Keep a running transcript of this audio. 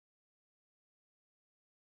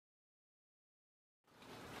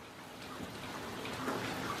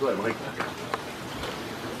Go ahead, Mike.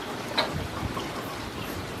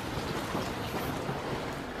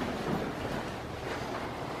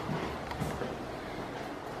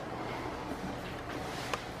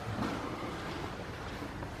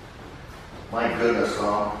 My goodness,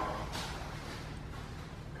 Tom.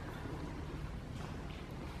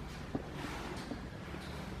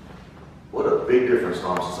 What a big difference,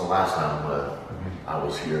 Tom, since the last time I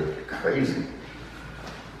was here. Crazy.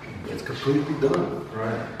 It's completely done.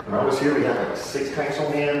 Right. When I was here, we had like 6 tanks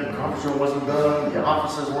on hand. The conference room wasn't done. The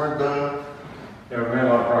offices weren't done. Yeah, we made a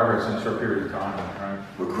lot of progress in a short period of time, right?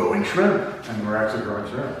 We're growing shrimp. And we're actually growing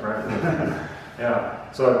shrimp, right? Yeah.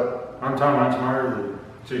 So I'm Tom Hunchmeyer, the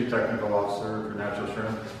Chief Technical Officer for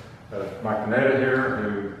NaturalShrimp. Mike Pineda here,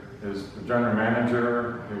 who is the General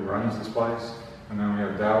Manager who runs this place. And then we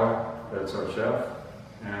have Dalla, that's our chef,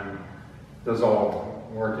 and does all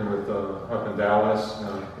working with up in Dallas,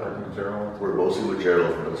 working with Gerald. We're mostly with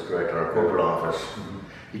Gerald, that's correct, our corporate office.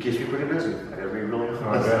 He keeps me pretty busy. I gotta be really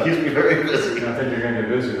honest. He keeps me very busy. I think you're going to get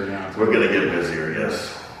busier now. We're going to get busier,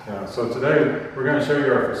 yes. Yeah. So today we're going to show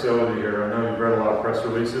you our facility here. I know you've read a lot of press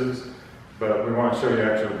releases, but we want to show you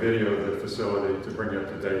actual video of the facility to bring you up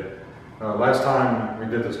to date. Last time we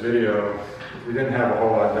did this video, we didn't have a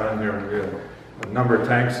whole lot done here. We had a number of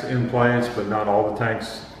tanks in place, but not all the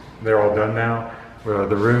tanks. They're all done now.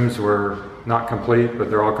 The rooms were not complete,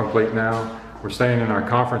 but they're all complete now. We're staying in our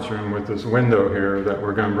conference room with this window here that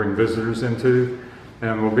we're going to bring visitors into,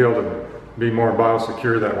 and we'll be able to be more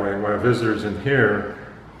biosecure that way. We'll have visitors in here,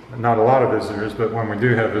 not a lot of visitors, but when we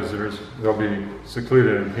do have visitors, they'll be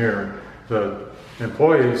secluded in here. The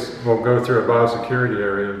employees will go through a biosecurity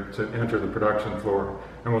area to enter the production floor,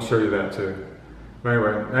 and we'll show you that too. But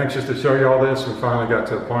anyway, anxious to show you all this. We finally got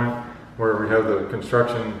to a point where we have the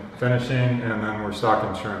construction finishing, and then we're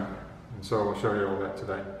stocking shrimp. And so we'll show you all that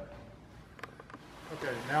today.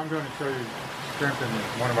 Okay, now I'm going to show you shrimp in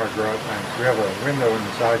one of our grow tanks. We have a window in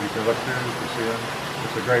the side you can look through, you can see them.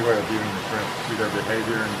 It's a great way of viewing the shrimp, see their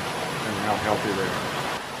behavior and how healthy they are.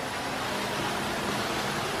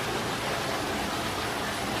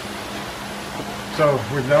 So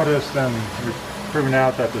we've noticed and we've proven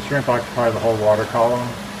out that the shrimp occupy the whole water column,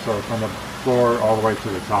 so from the floor all the way to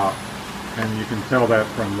the top. And you can tell that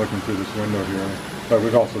from looking through this window here, but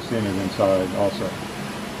we've also seen it inside also.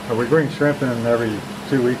 So we bring shrimp in every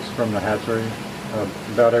 2 weeks from the hatchery,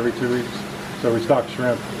 about every 2 weeks. So we stock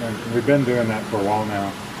shrimp, and we've been doing that for a while now,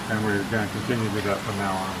 and we're going to continue to do that from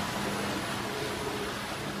now on.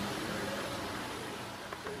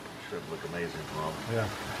 Shrimp look amazing, Tom. Yeah.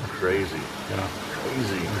 Crazy. Yeah.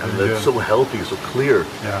 Crazy. And they're so healthy, so clear.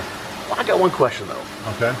 Yeah. Well, I got one question though.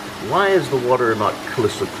 Okay. Why is the water not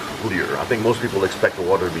crystal clear? I think most people expect the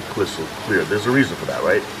water to be crystal clear. There's a reason for that,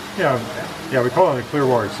 right? Yeah, we call it a clear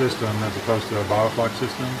water system as opposed to a biofloc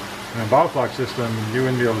system. In a biofloc system, you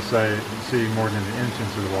wouldn't be able to see more than an inch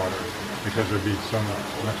into the water because there'd be so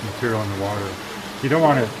much material in the water. You don't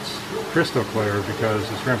want it crystal clear because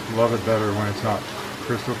the shrimp love it better when it's not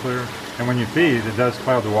crystal clear. And when you feed, it does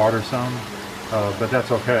cloud the water some, but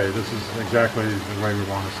that's okay. This is exactly the way we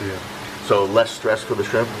want to see it. So less stress for the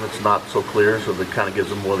shrimp if it's not so clear, so that kind of gives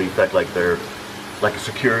them more the effect like they're like a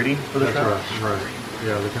security for the shrimp? That's right.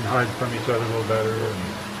 Yeah, they can hide from each other a little better,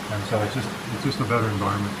 and so it's just a better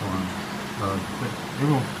environment for them.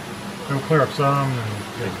 It'll clear up some and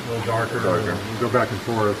get a little darker. And go back and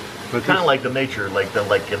forth. But kind of like the nature, like in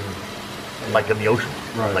the ocean,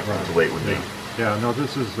 right? That's the way it would be. Yeah. No,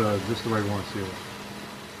 this is just the way we want to see it.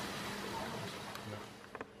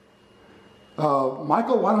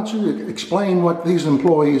 Michael, why don't you explain what these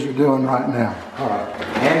employees are doing right now? All right.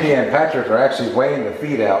 Andy and Patrick are actually weighing the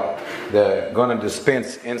feed out. They're going to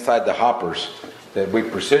dispense inside the hoppers that we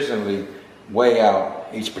precisionally weigh out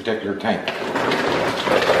each particular tank.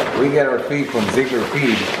 We get our feed from Ziegler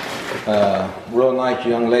Feed. Real nice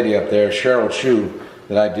young lady up there, Cheryl Shue,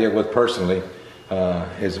 that I deal with personally,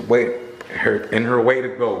 is in her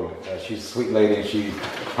weighted gold. She's a sweet lady, and she's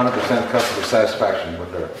 100% customer satisfaction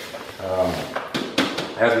with her.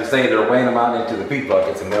 As we say, they're weighing them out into the feed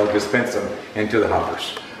buckets, and they'll dispense them into the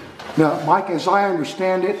hoppers. Now, Mike, as I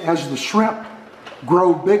understand it, as the shrimp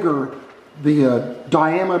grow bigger, the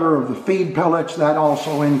diameter of the feed pellets, that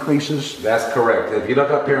also increases? That's correct. If you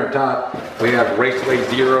look up here on top, we have raceway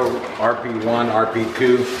 0, RP1,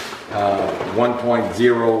 RP2,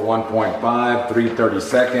 1.0, 1.5,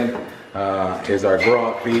 3/32 is our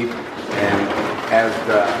grow-out feed. And as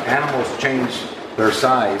the animals change their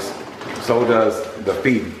size, so does the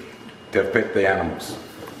feed to fit the animals.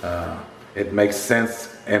 It makes sense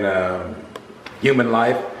in a human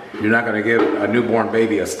life. You're not going to give a newborn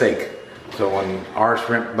baby a steak. So when our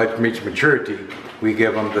shrimp reach maturity, we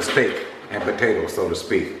give them the steak and potatoes, so to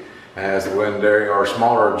speak. As when there are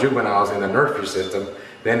smaller juveniles in the nursery system,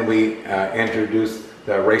 then we introduce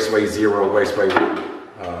the Raceway Zero, Raceway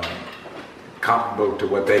comparable to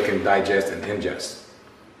what they can digest and ingest.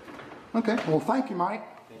 Okay, well, thank you, Mike.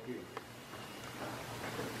 Thank you.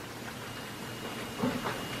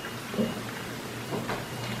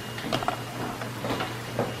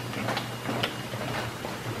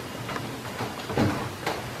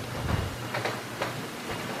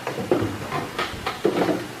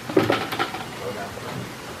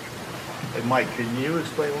 Hey Mike, can you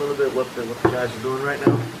explain a little bit what the guys are doing right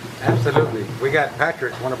now? Absolutely. We got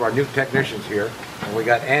Patrick, one of our new technicians here, and we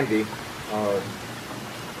got Andy, our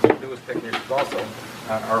newest technicians also,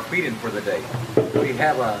 are feeding for the day. We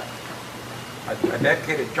have a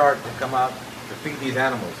dedicated chart to come out to feed these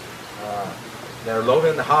animals. They're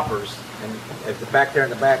loaded in the hoppers, and at the back there in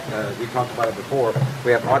the back, we talked about it before,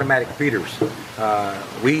 we have automatic feeders.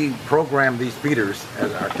 We program these feeders,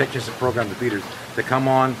 as our technicians program the feeders, to come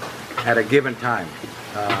on at a given time,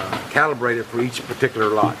 calibrated for each particular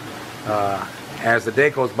lot. As the day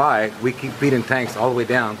goes by, we keep feeding tanks all the way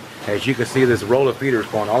down. As you can see, this roll of feeders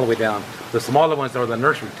going all the way down. The smaller ones are the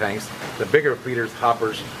nursery tanks. The bigger feeders,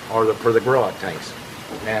 hoppers, are for the grow-out tanks.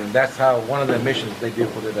 And that's how one of the missions they do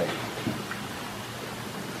for the day.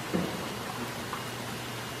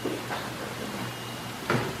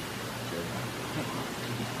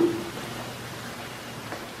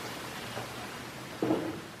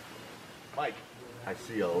 Mike, I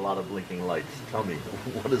see a lot of blinking lights. Tell me,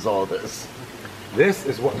 what is all this? This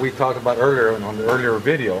is what we talked about earlier on the earlier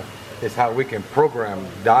video, is how we can program,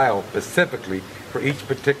 dial specifically for each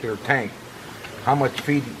particular tank, how much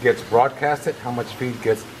feed gets broadcasted, how much feed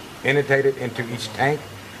gets inundated into each tank,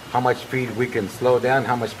 how much feed we can slow down,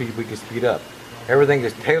 how much feed we can speed up. Everything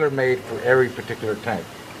is tailor-made for every particular tank.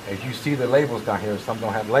 As you see the labels down here, some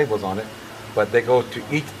don't have labels on it, but they go to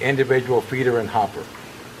each individual feeder and hopper,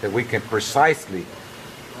 that we can precisely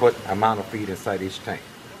put amount of feed inside each tank.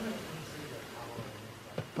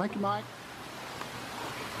 Thank you, Mike.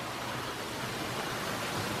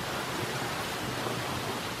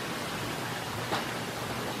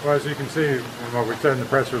 Well, as you can see, and what we said in the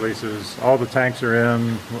press releases, all the tanks are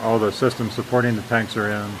in, all the systems supporting the tanks are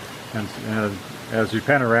in, and as you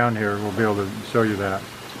pan around here, we'll be able to show you that.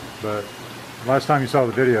 But last time you saw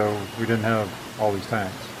the video, we didn't have all these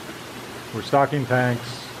tanks. We're stocking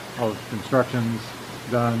tanks, all the construction's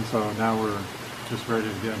done, so now we're just ready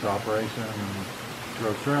to get into operation and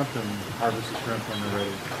grow shrimp and harvest the shrimp when they're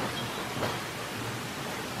ready.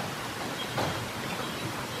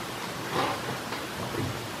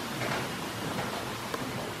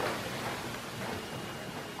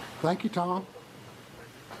 Thank you, Tom.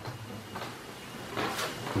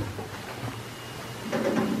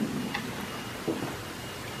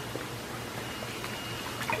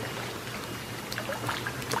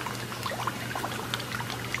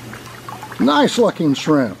 Nice looking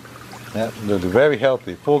shrimp. Yeah, they're very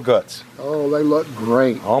healthy, full guts. Oh, they look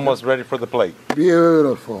great. Almost ready for the plate.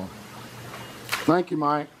 Beautiful. Thank you,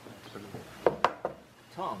 Mike.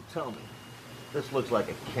 Tom, tell me, this looks like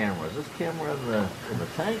a camera. Is this camera in the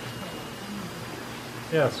tank?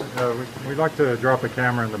 Yes, we'd like to drop a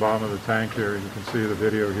camera in the bottom of the tank here. You can see the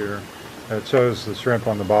video here. It shows the shrimp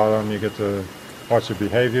on the bottom. You get to watch their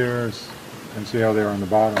behaviors and see how they are on the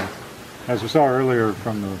bottom. As we saw earlier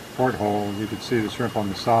from the porthole, you could see the shrimp on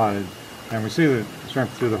the side, and we see the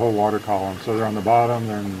shrimp through the whole water column. So they're on the bottom,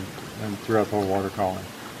 they're and throughout the whole water column,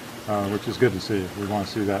 which is good to see. We want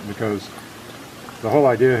to see that because the whole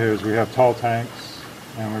idea here is we have tall tanks,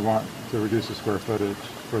 and we want to reduce the square footage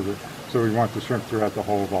so we want the shrimp throughout the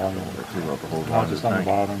whole volume, Throughout the whole not just on the tank.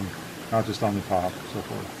 bottom, not just on the top, so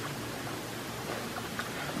forth.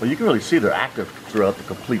 Well, you can really see they're active throughout the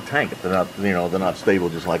complete tank. If they're not, they're not stable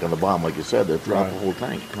just like on the bottom, like you said. They're throughout Right. the whole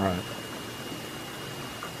tank. Right.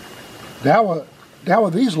 Now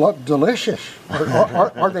these look delicious.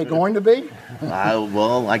 Are they going to be?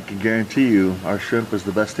 Well, I can guarantee you, our shrimp is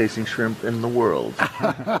the best tasting shrimp in the world.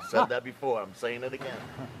 I've said that before. I'm saying it again.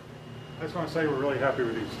 I just want to say we're really happy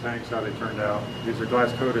with these tanks, how they turned out. These are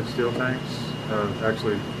glass-coated steel tanks,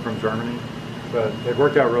 actually from Germany, but they've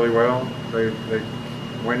worked out really well. They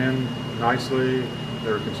went in nicely,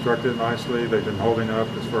 they were constructed nicely, they've been holding up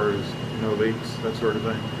as far as no leaks, that sort of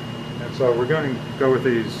thing. And so we're going to go with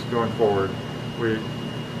these going forward.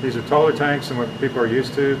 These are taller tanks than what people are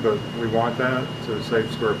used to, but we want that to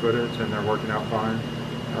save square footage, and they're working out fine.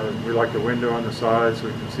 We like the window on the side so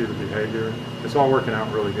we can see the behavior. It's all working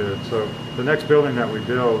out really good. So the next building that we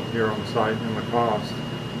build here on the site in Coste,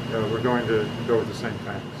 we're going to go with the same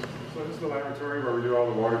tanks. So this is the laboratory where we do all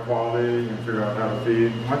the water quality and figure out how to feed.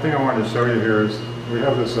 One thing I wanted to show you here is we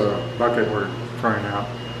have this bucket we're trying out.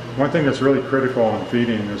 One thing that's really critical in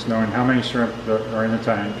feeding is knowing how many shrimp that are in the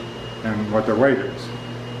tank and what their weight is.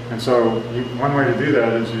 And so one way to do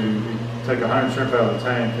that is you take 100 shrimp out of the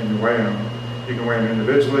tank and you weigh them. You can weigh them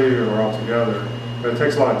individually or all together, but it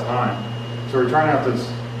takes a lot of time. So we're trying out this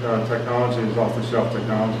technology, is off-the-shelf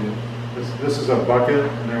technology. This is a bucket,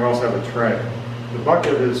 and then we also have a tray. The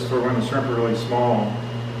bucket is for when the shrimp are really small,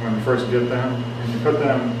 when you first get them, and you put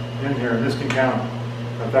them in here, and this can count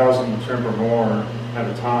 1,000 shrimp or more at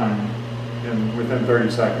a time within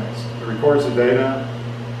 30 seconds. It records the data,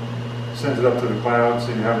 sends it up to the cloud, so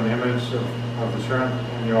you have an image of the shrimp,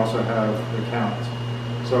 and you also have the count.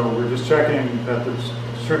 So we're just checking that the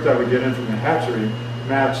shrimp that we get in from the hatchery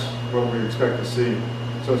match what we expect to see.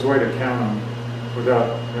 So it's a way to count them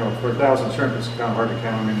without, for 1,000 shrimp, it's kind of hard to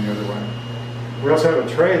count them any other way. We also have a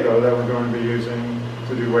tray, though, that we're going to be using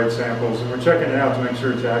to do weight samples, and we're checking it out to make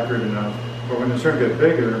sure it's accurate enough. But when the shrimp get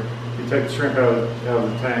bigger, you take the shrimp out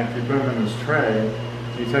of the tank, you put them in this tray,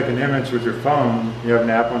 you take an image with your phone, you have an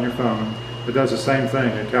app on your phone, it does the same thing.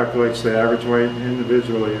 It calculates the average weight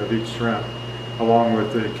individually of each shrimp, along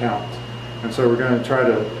with the count. And so we're going to try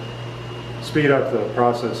to speed up the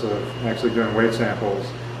process of actually doing weight samples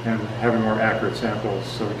and having more accurate samples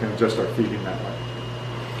so we can adjust our feeding that way.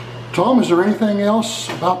 Tom, is there anything else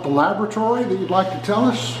about the laboratory that you'd like to tell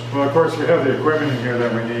us? Well, of course, we have the equipment in here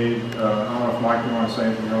that we need. I don't know if Mike, you want to say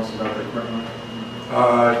anything else about the equipment?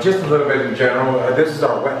 Just a little bit in general. This is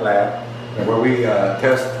our wet lab where we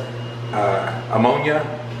test ammonia,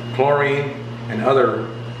 chlorine, and other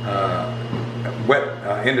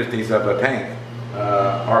wet entities of a tank.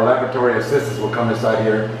 Our laboratory assistants will come inside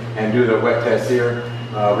here and do the wet test here,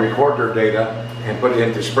 record their data, and put it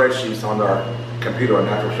into spreadsheets on our computer, our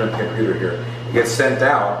NaturalShrimp computer here. It gets sent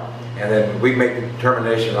out, and then we make the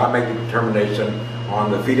determination, I make the determination on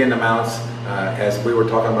the feed-in amounts, as we were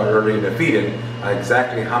talking about earlier in the feed-in,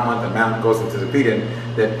 exactly how much amount goes into the feed-in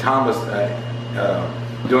that Tom was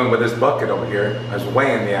doing with this bucket over here, as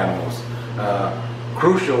weighing the animals.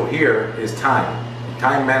 Crucial here is time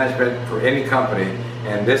management for any company,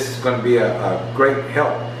 and this is going to be a great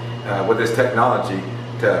help with this technology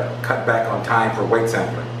to cut back on time for weight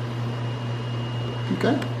sampling.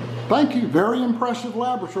 Okay, thank you. Very impressive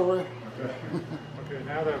laboratory. Okay. Okay,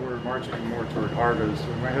 now that we're marching more toward harvest,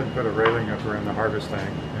 we went ahead and put a railing up around the harvest tank,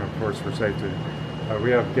 of course, for safety.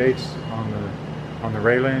 We have gates on the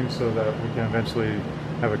railing so that we can eventually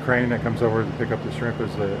have a crane that comes over to pick up the shrimp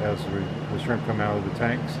as the shrimp come out of the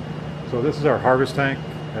tanks. So this is our harvest tank,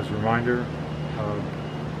 as a reminder,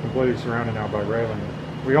 completely surrounded now by railing.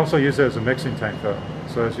 We also use it as a mixing tank, though.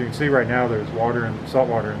 So as you can see right now, there's water and salt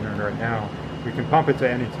water in there right now. We can pump it to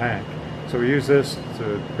any tank. So we use this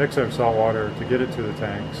to mix our salt water to get it to the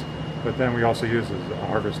tanks, but then we also use it as a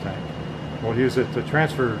harvest tank. We'll use it to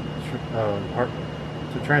transfer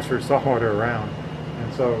salt water around.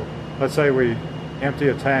 And so let's say we empty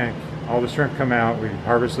a tank, all the shrimp come out, we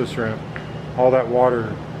harvest the shrimp, all that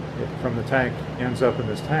water from the tank ends up in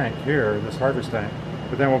this tank here, this harvest tank,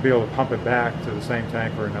 but then we'll be able to pump it back to the same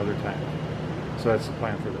tank or another tank. So that's the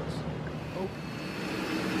plan for this.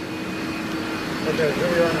 Okay, here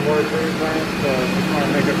we are in the water treatment plant. Just want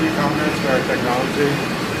to make a few comments about our technology.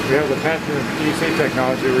 We have the patented EC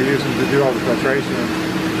technology we're using to do all the filtration.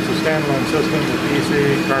 It's a standalone system with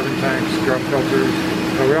EC, carbon tanks, drum filters.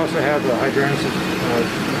 But we also have the hydrolysis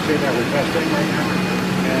machine that we're testing right now.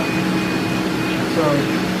 And so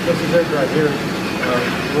this is it right here.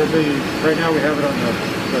 Right now we have it on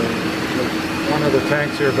one of the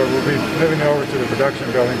tanks here, but we'll be moving it over to the production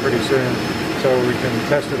building pretty soon so we can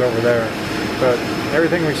test it over there. But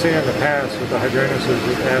everything we've seen in the past with the hydrolysis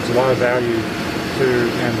adds a lot of value to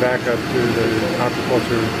and back up to the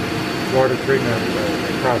aquaculture water treatment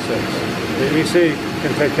process. The EC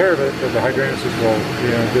can take care of it, but the hydrolysis will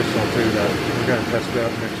be an additional to that. We're going to test it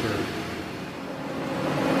out and make sure.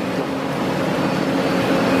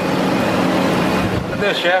 Look at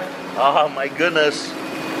this, Chef. Oh my goodness.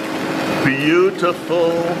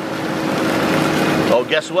 Beautiful. Oh,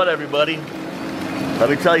 guess what, everybody?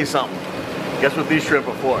 Let me tell you something. Guess what these shrimp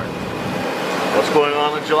are for? What's going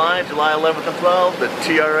on in July? July 11th and 12th, the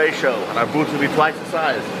TRA show. And our booth will be twice the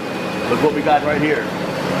size. Look what we got right here.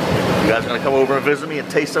 You guys gonna come over and visit me and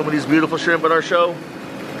taste some of these beautiful shrimp at our show?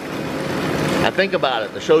 Now think about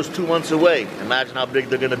it. The show's 2 months away. Imagine how big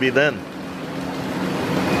they're gonna be then.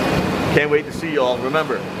 Can't wait to see y'all.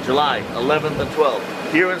 Remember, July 11th and 12th.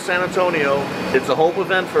 Here in San Antonio. It's a home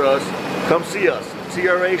event for us. Come see us.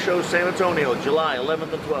 TRA show San Antonio, July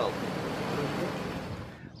 11th and 12th.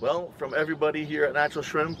 Well, from everybody here at Natural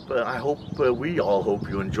Shrimp, we all hope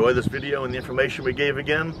you enjoy this video and the information we gave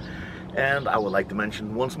again. And I would like to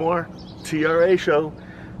mention once more, TRA show,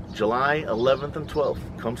 July 11th and 12th.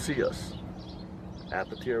 Come see us at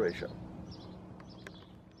the TRA show.